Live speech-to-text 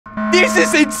This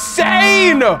is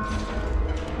insane!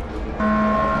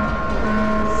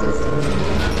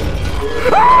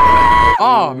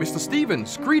 Ah, Mr.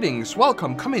 Stevens, greetings,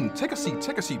 welcome, come in, take a seat,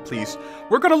 please.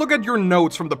 We're gonna look at your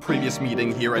notes from the previous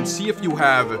meeting here and see if you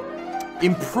have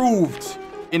improved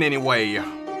in any way.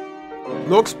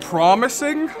 Looks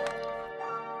promising.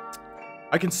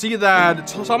 I can see that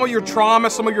some of your trauma,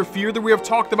 some of your fear that we have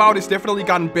talked about is definitely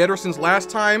gotten better since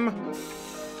last time.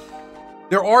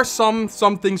 There are some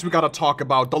things we gotta talk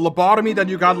about. The lobotomy that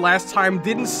you got last time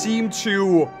didn't seem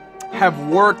to have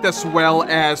worked as well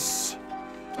as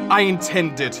I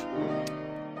intended.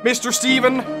 Mr.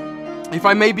 Steven, if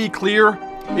I may be clear,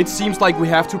 it seems like we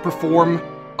have to perform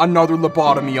another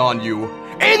lobotomy on you.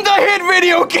 In the hit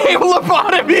video game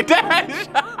Lobotomy Dash!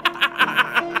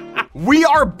 We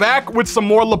are back with some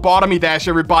more Lobotomy Dash,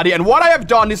 everybody, and what I have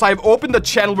done is I have opened the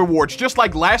channel rewards just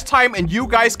like last time, and you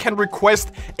guys can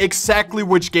request exactly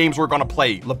which games we're gonna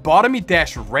play. Lobotomy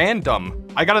Dash Random.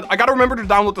 I gotta remember to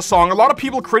download the song. A lot of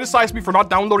people criticized me for not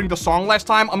downloading the song last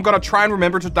time. I'm gonna try and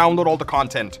remember to download all the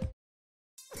content.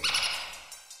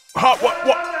 What?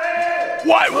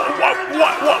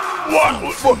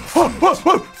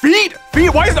 Feet?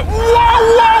 Why is that?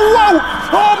 Whoa!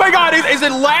 Oh my god, is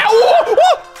it loud?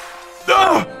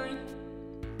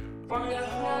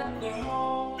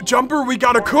 Jumper, we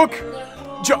gotta cook.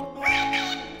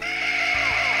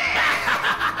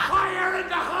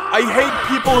 I hate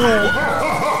people who...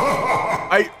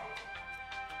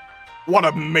 What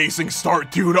an amazing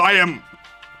start, dude.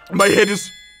 My head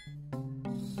is...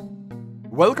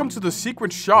 Welcome to the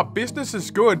secret shop. Business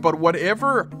is good, but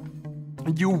whatever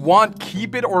you want,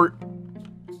 keep it or...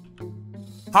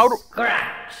 How do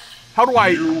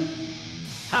I...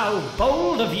 How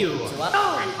bold of you!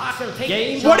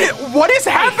 What is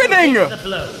happening?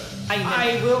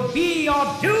 I will be your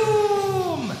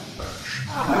doom!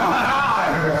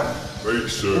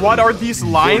 What are these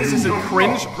lines? Is it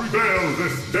cringe?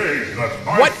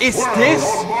 What is this?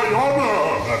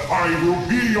 That I will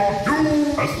be your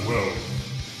doom as well.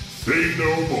 Say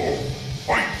no more.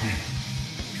 Fight me.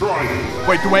 Try it.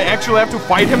 Wait, do I actually have to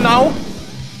fight him now?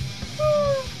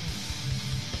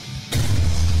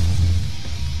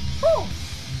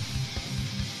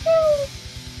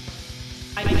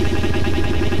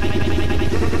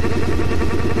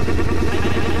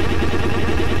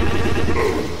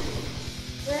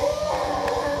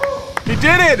 He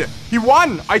did it! He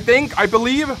won, I think, I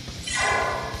believe.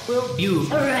 Will you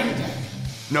surrender?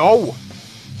 No.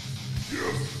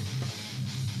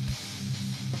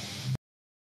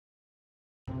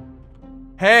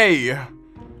 Hey.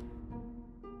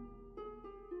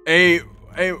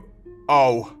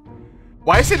 Oh.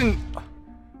 Why is it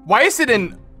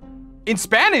in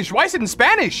Spanish? Why is it in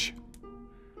Spanish?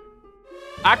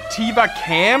 Activa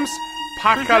cams?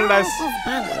 Pacalas.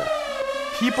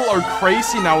 People are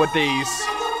crazy nowadays.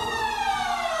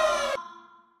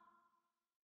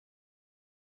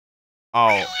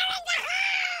 Oh.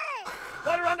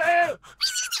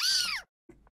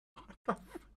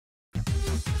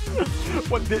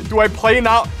 What do I play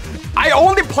now? I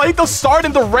only played the start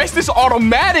and the rest is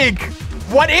automatic.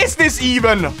 What is this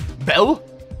even? Bell?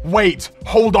 Wait,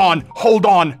 hold on.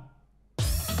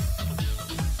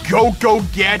 Go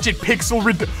gadget pixel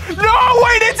No,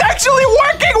 wait, it's actually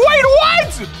working. Wait,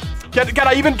 what? Can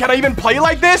I even play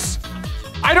like this?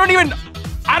 I don't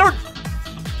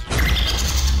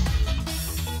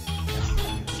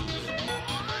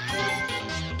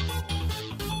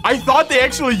I thought they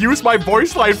actually used my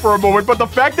voice line for a moment, but the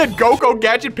fact that Go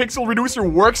Gadget Pixel Reducer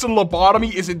works in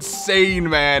Lobotomy is insane,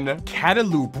 man.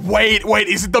 Cataloop. Wait,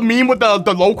 is it the meme with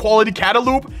the low quality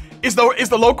Cataloop? Is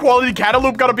the low quality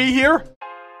Cataloop gonna be here?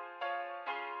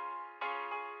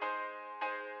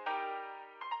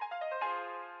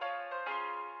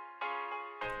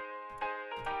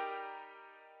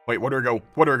 Wait, where do I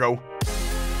go?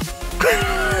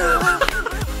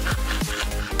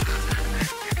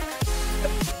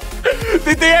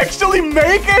 Did they actually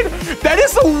make it? That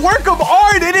is a work of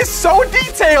art. It is so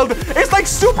detailed. It's like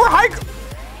super high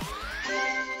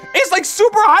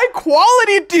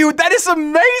quality, dude. That is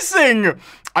amazing.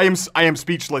 I am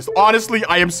speechless. Honestly,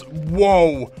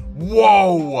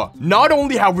 whoa. Not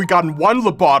only have we gotten one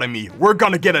lobotomy, we're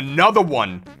gonna get another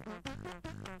one.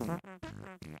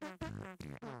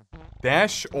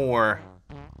 Dash or...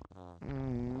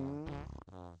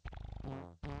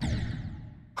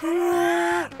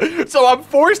 So I'm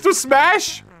forced to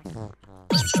smash?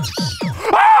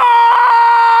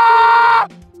 Ah!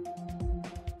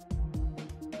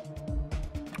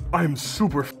 I'm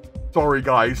super sorry,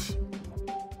 guys.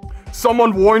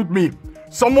 Someone warned me.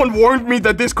 Someone warned me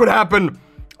that this could happen.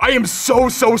 I am so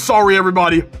sorry,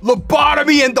 everybody.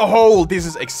 Lobotomy in the hole. This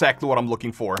is exactly what I'm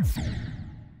looking for.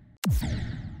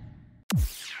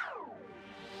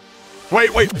 Wait.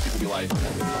 People be like.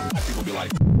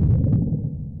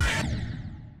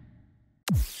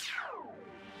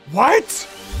 What?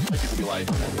 People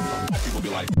be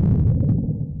like.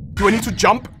 Do I need to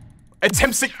jump?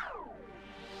 Attempt sick.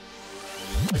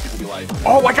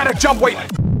 Oh, I gotta jump. Wait.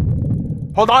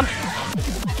 Hold on.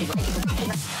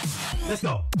 Let's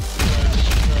go.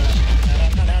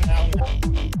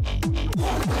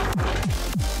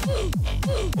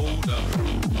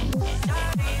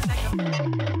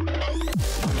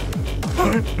 Oh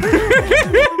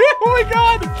my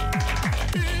god.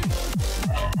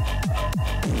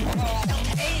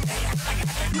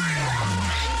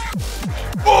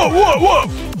 Whoa.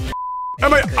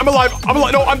 I'm alive.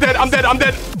 No, I'm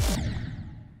dead.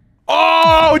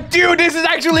 Oh, dude, this is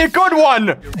actually a good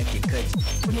one.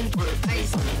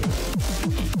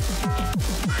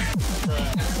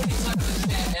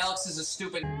 Alex is a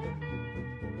stupid.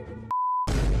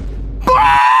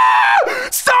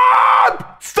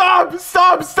 Stop!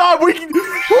 We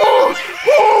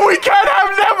can't have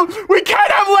levels. We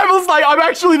can't have levels like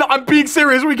I'm being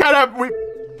serious. We can't have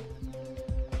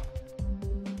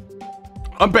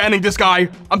I'm banning this guy.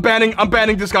 I'm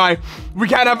banning this guy. We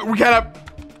can't have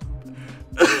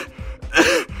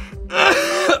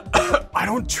I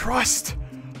don't trust.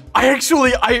 I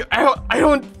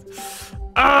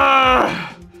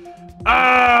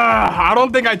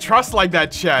don't think I trust like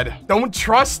that, Chad. Don't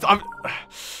trust.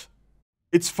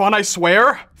 It's fun, I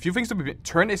swear. Few things to be.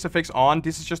 Turn SFX on.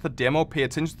 This is just a demo. Pay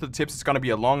attention to the tips. It's gonna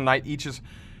be a long night. Each is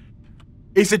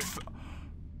it?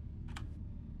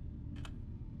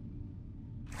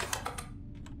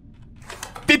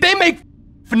 Did they make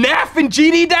FNAF in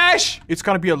GD Dash? It's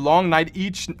gonna be a long night.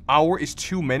 Each hour is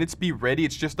 2 minutes. Be ready.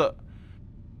 It's just a.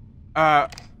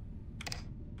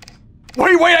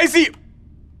 Wait, I see.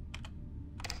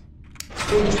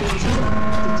 Detected.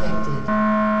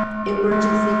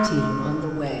 Emergency team on the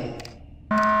way.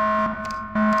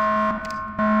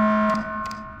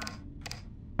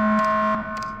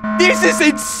 This is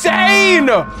insane!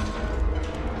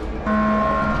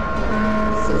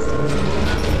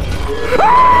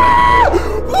 Ah!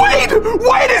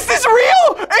 Wait, is this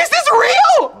real? Is this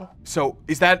real? So,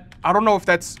 is that, I don't know if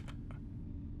that's,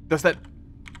 does that,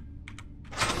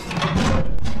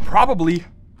 probably.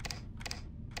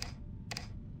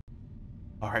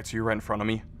 Alright, so you're right in front of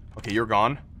me. Okay, you're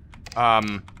gone. I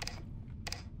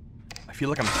feel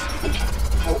like I'm...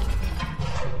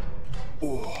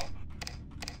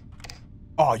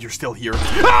 Oh, you're still here.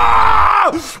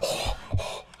 Ah!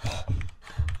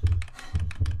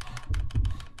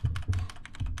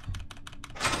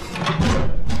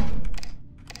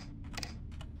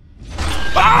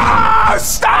 Ah!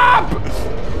 Stop!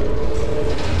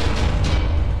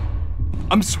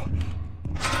 I'm so...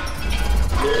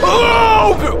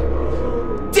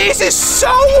 Oh! This is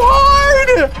so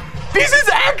hard! This is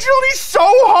actually so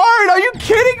hard! Are you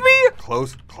kidding me?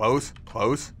 Close.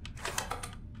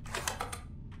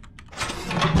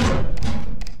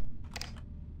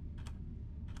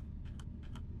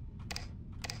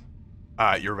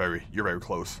 You're very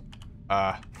close.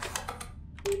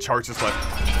 Charge is left.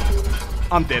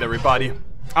 I'm dead, everybody.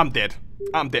 I'm dead.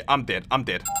 Yeah, I'm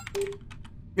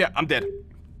dead.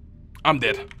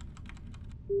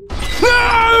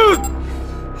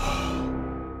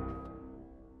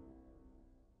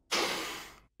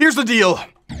 Here's the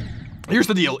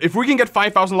deal. If we can get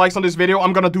 5,000 likes on this video,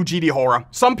 I'm gonna do GD horror.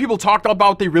 Some people talked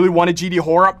about they really wanted GD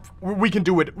horror. We can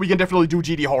do it. We can definitely do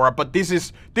GD horror, but this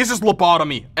is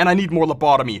lobotomy, and I need more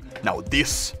lobotomy. Now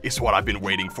this is what I've been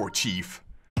waiting for, Chief.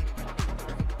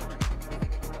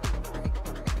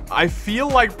 I feel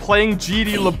like playing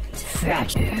GD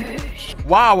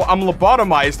Wow, I'm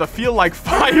lobotomized. I feel like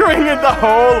firing in the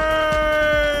hole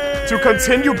to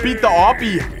continue beat the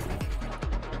oppie.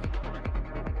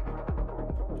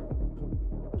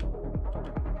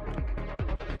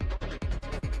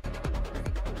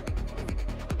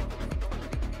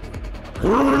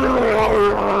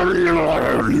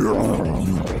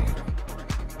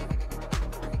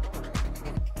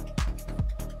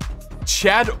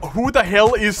 Chad, who the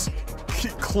hell is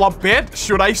Clubet?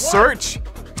 Should I search?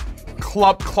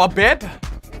 Clubet?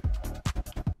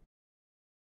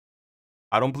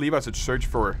 I don't believe I should search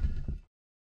for...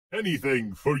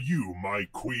 Anything for you, my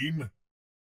queen.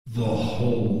 The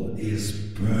hole is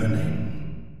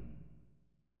burning.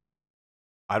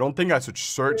 I don't think I should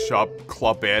search up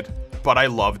Clubet, but I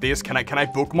love this. Can I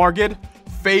bookmark it?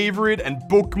 Favorite and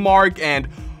bookmark and...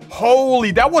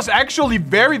 Holy, that was actually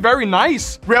very, very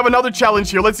nice. We have another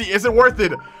challenge here. Let's see, is it worth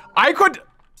it? I could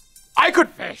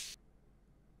fish.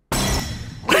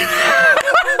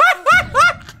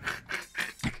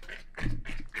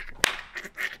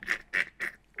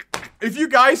 If you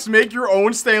guys make your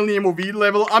own StanleyMOV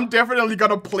level, I'm definitely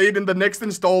gonna play it in the next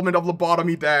installment of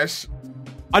Lobotomy Dash.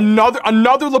 Another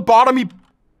lobotomy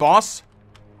boss.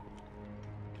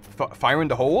 Fire in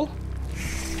the hole?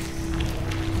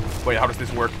 Wait, how does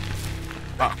this work?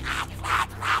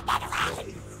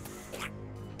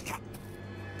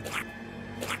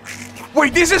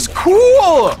 Wait, this is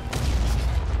cool!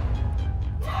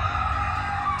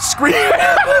 Scream!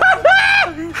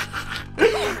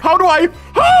 How do I?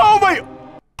 Oh my!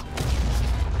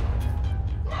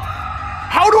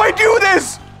 How do I do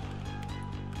this?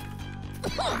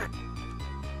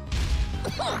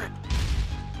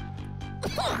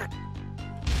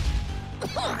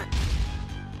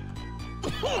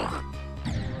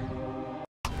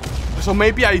 So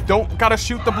maybe I don't gotta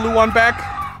shoot the blue one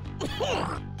back.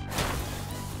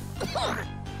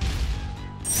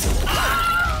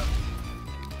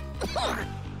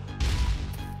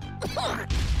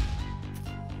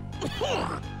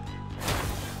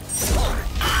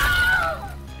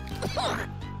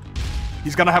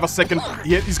 He's gonna have a second.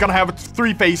 He's gonna have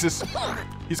 3 faces.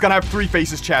 He's gonna have 3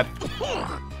 faces, Chad. Fire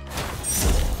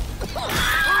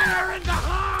in the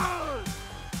hole!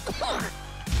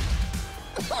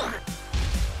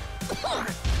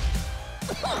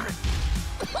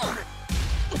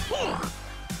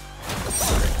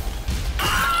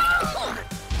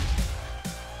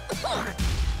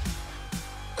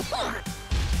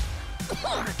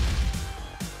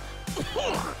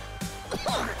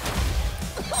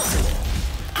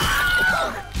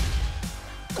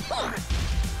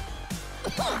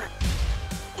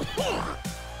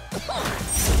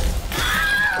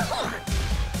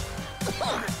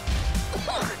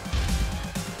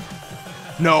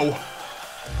 No.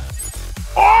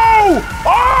 Oh!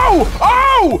 Oh!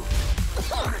 Oh!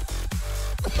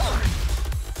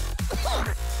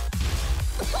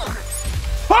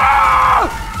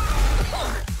 Ah!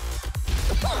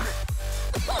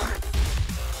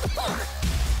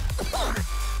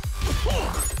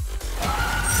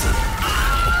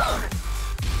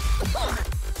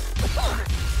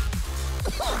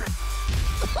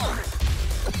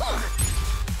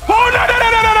 Oh, no, no, no,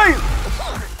 no, no, no!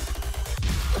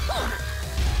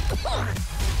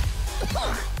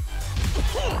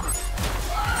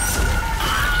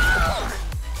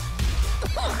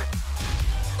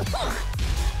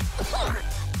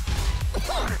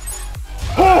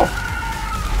 Oh!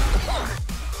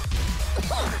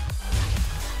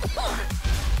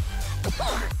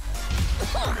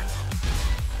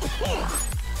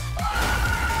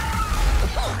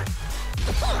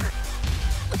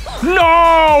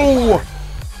 No!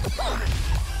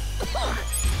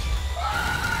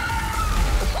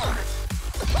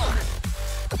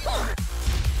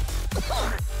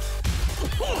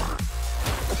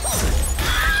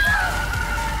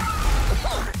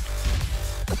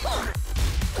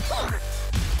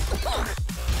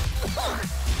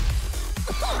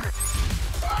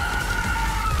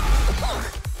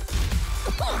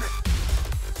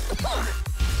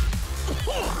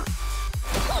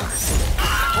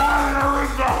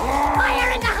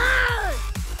 Fire in the hole!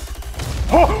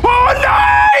 Oh, oh,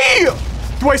 nay!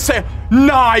 Do I say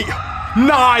nay,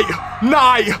 nay,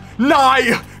 nay,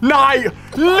 nay, nay,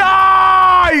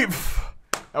 nay?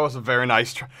 That was a very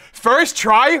nice try. First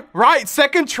try, right?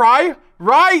 Second try,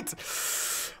 right?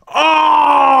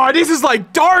 Oh, this is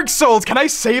like Dark Souls. Can I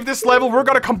save this level? We're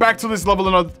gonna come back to this level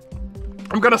another.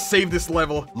 I'm gonna save this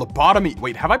level. Lobotomy.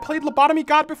 Wait, have I played Lobotomy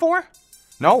God before?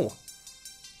 No.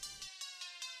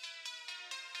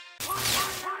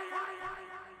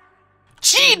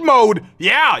 Cheat mode!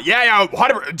 Yeah,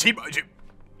 whatever. Cheat mode.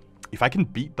 If I can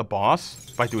beat the boss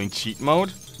by doing cheat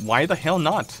mode, why the hell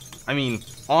not? I mean,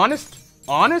 honest?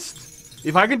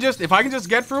 If I can just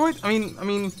get through it, I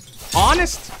mean,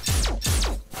 honest?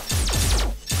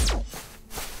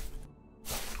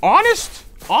 Honest?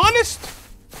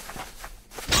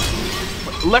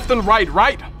 Left and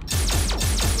right.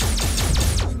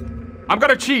 I'm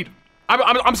gonna cheat.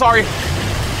 I'm sorry.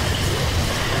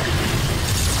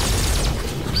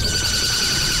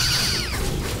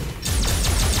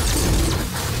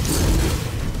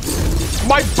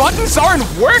 My buttons aren't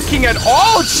working at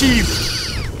all, Chief.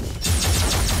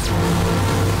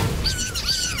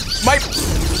 My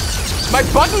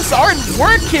buttons aren't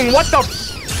working. What the?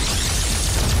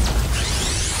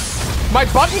 My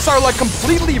buttons are like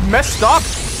completely messed up.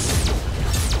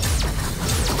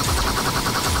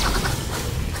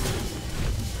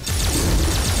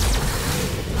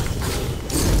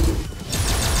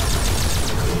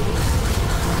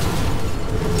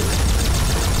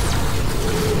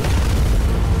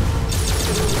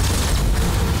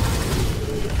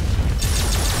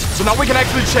 So now we can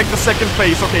actually check the second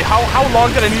phase. Okay, how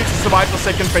long did I need to survive the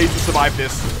second phase to survive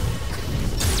this?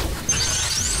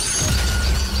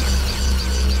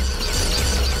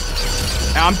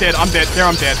 I'm dead, I'm dead. There,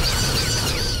 I'm dead.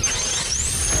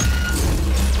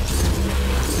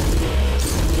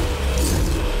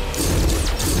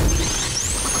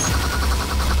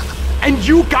 And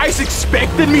you guys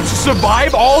expected me to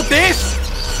survive all this?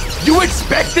 You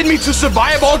expected me to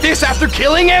survive all this after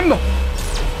killing him?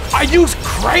 Are you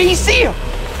crazy?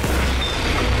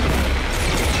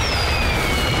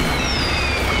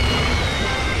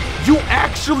 You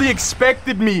actually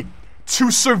expected me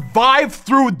to survive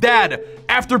through that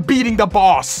after beating the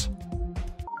boss.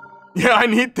 Yeah, I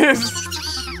need this.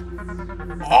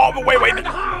 Oh, but wait. Wait.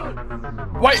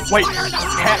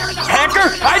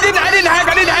 Hacker? I didn't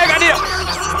hack.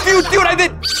 Dude, I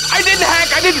didn't hack.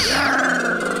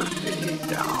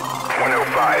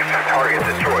 105, target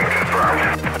destroyed,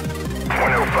 confirmed.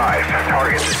 105,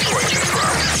 target destroyed,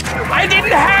 confirmed. I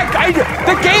didn't hack.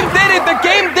 The game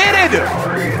did it.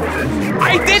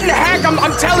 I didn't hack.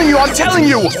 I'm telling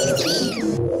you.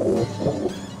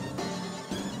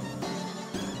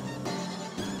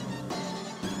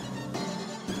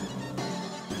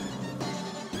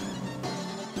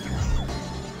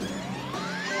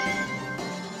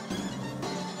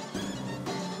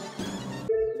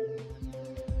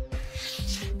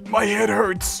 My head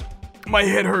hurts.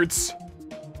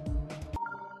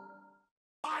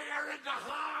 Fire in the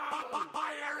hole!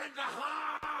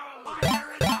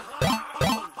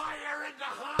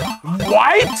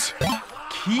 What?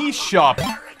 Key shop.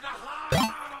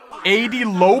 80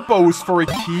 Lobos for a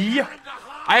key?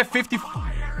 I have 50...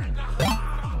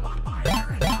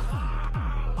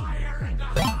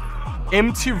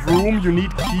 Empty room, you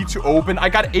need key to open. I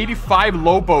got 85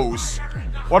 Lobos.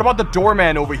 What about the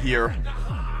doorman over here?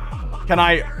 Can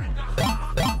I...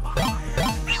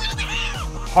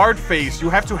 Hard face, you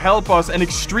have to help us. An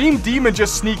extreme demon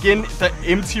just sneak in the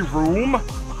empty room?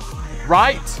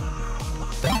 Right?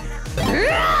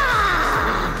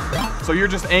 So you're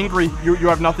just angry. You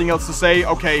have nothing else to say?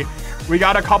 Okay. We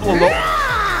got a couple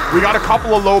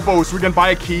of Lobos. We can buy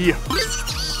a key.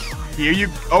 Here you...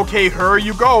 Okay, here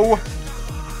you go.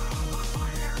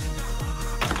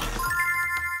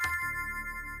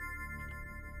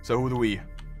 So who do we...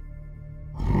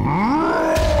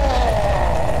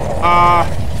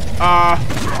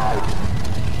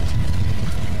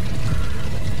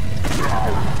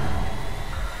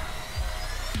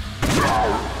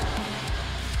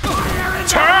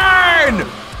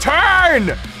 Turn! Fire in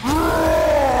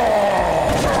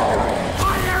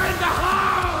the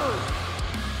hole!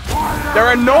 There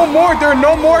are no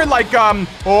more like,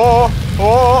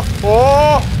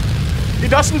 It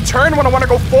doesn't turn when I want to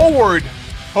go forward.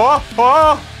 How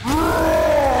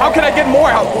can I get more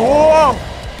help? Oh!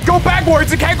 Go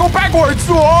backwards! It can't go backwards!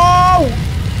 Whoa!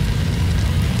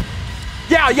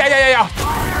 Yeah.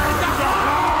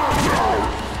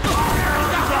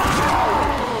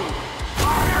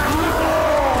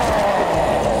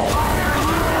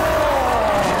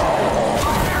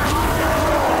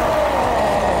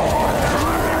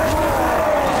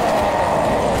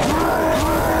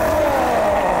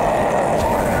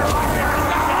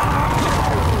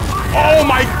 Oh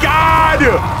my god!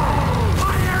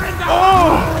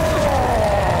 Oh!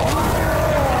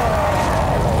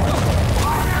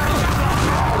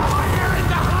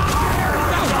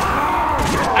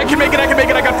 I can make it.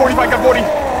 I got 45, I got 40.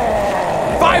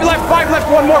 5 left.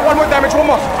 One more damage, one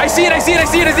more. I see it.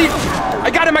 I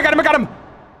got him.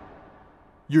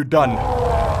 You're done.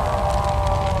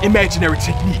 Imaginary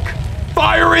technique.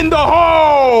 Fire in the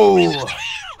hole!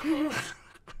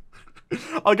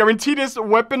 I'll guarantee this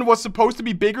weapon was supposed to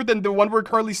be bigger than the one we're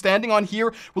currently standing on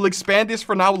here. We'll expand this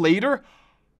for now later.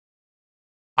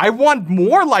 I want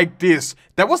more like this.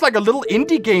 That was like a little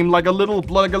indie game, like a little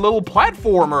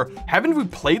platformer. Haven't we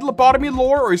played Lobotomy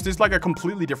lore, or is this like a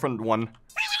completely different one?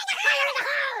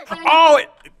 Oh,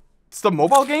 it's the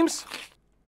mobile games?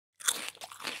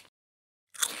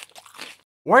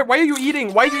 Why are you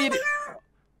eating? Wait,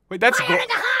 that's...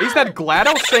 Is that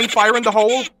GLaDOS saying fire in the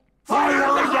hole?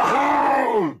 Fire in the hole!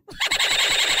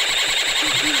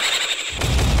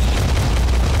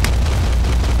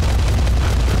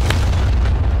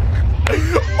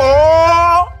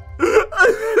 Oh! I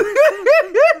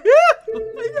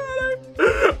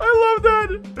love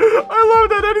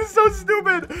that. That is so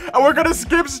stupid. And we're gonna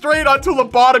skip straight onto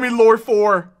Lobotomy lore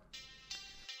 4.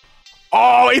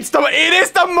 Oh, it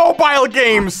is the mobile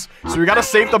games. So we gotta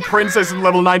save the princess in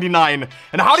level 99.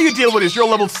 And how do you deal with this? You're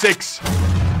level 6.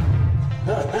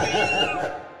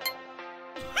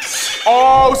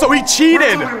 Oh, so he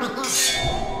cheated.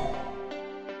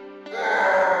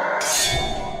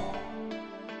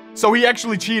 So he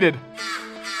actually cheated.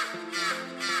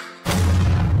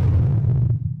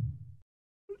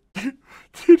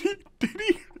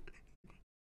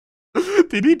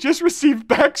 Did he just receive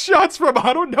back shots from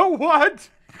I don't know what?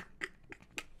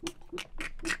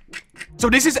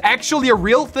 So this is actually a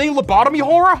real thing, lobotomy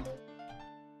horror?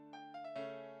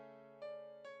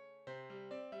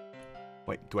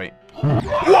 Wait.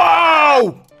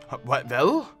 Whoa! What,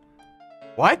 Vel?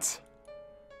 What?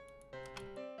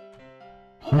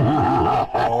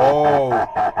 Oh.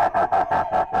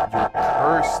 You're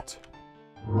cursed.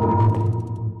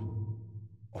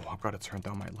 Oh, I've got to turn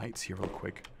down my lights here real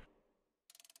quick.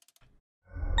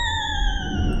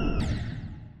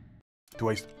 Do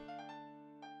I...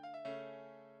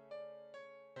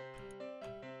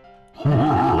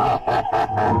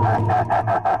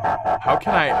 How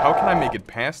can I make it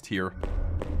past here?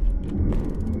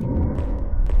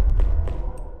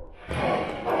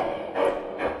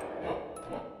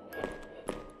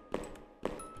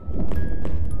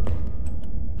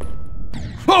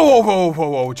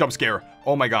 Whoa, jump scare.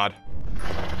 Oh my god.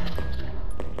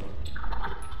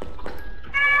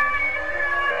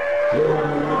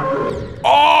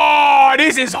 Oh,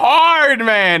 this is hard,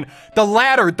 man. The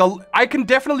ladder, I can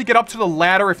definitely get up to the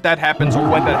ladder if that happens or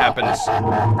when that happens.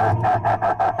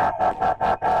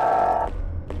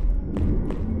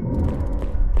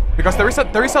 Because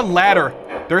there is a ladder.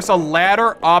 There's a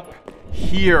ladder up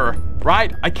here,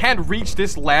 right? I can't reach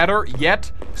this ladder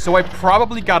yet, so I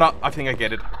probably gotta, I think I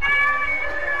get it.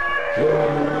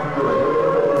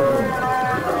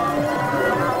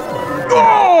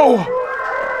 Oh!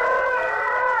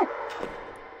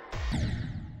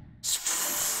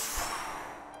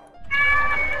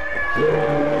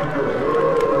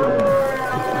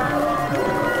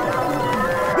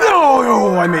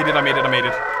 No, I made it.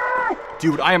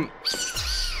 Dude, I am...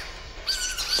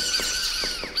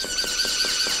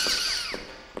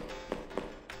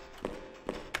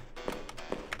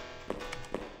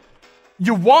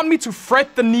 You want me to thread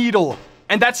the needle,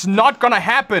 and that's not gonna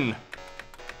happen.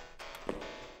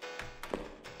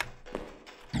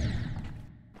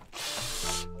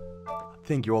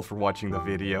 Thank you all for watching the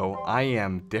video. I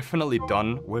am definitely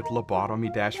done with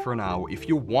Lobotomy Dash for now. If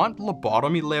you want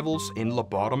lobotomy levels in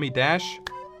Lobotomy Dash,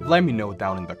 let me know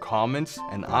down in the comments.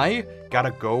 And I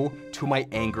gotta go to my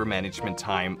anger management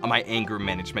time, my anger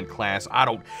management class.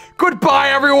 Goodbye,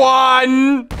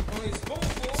 everyone!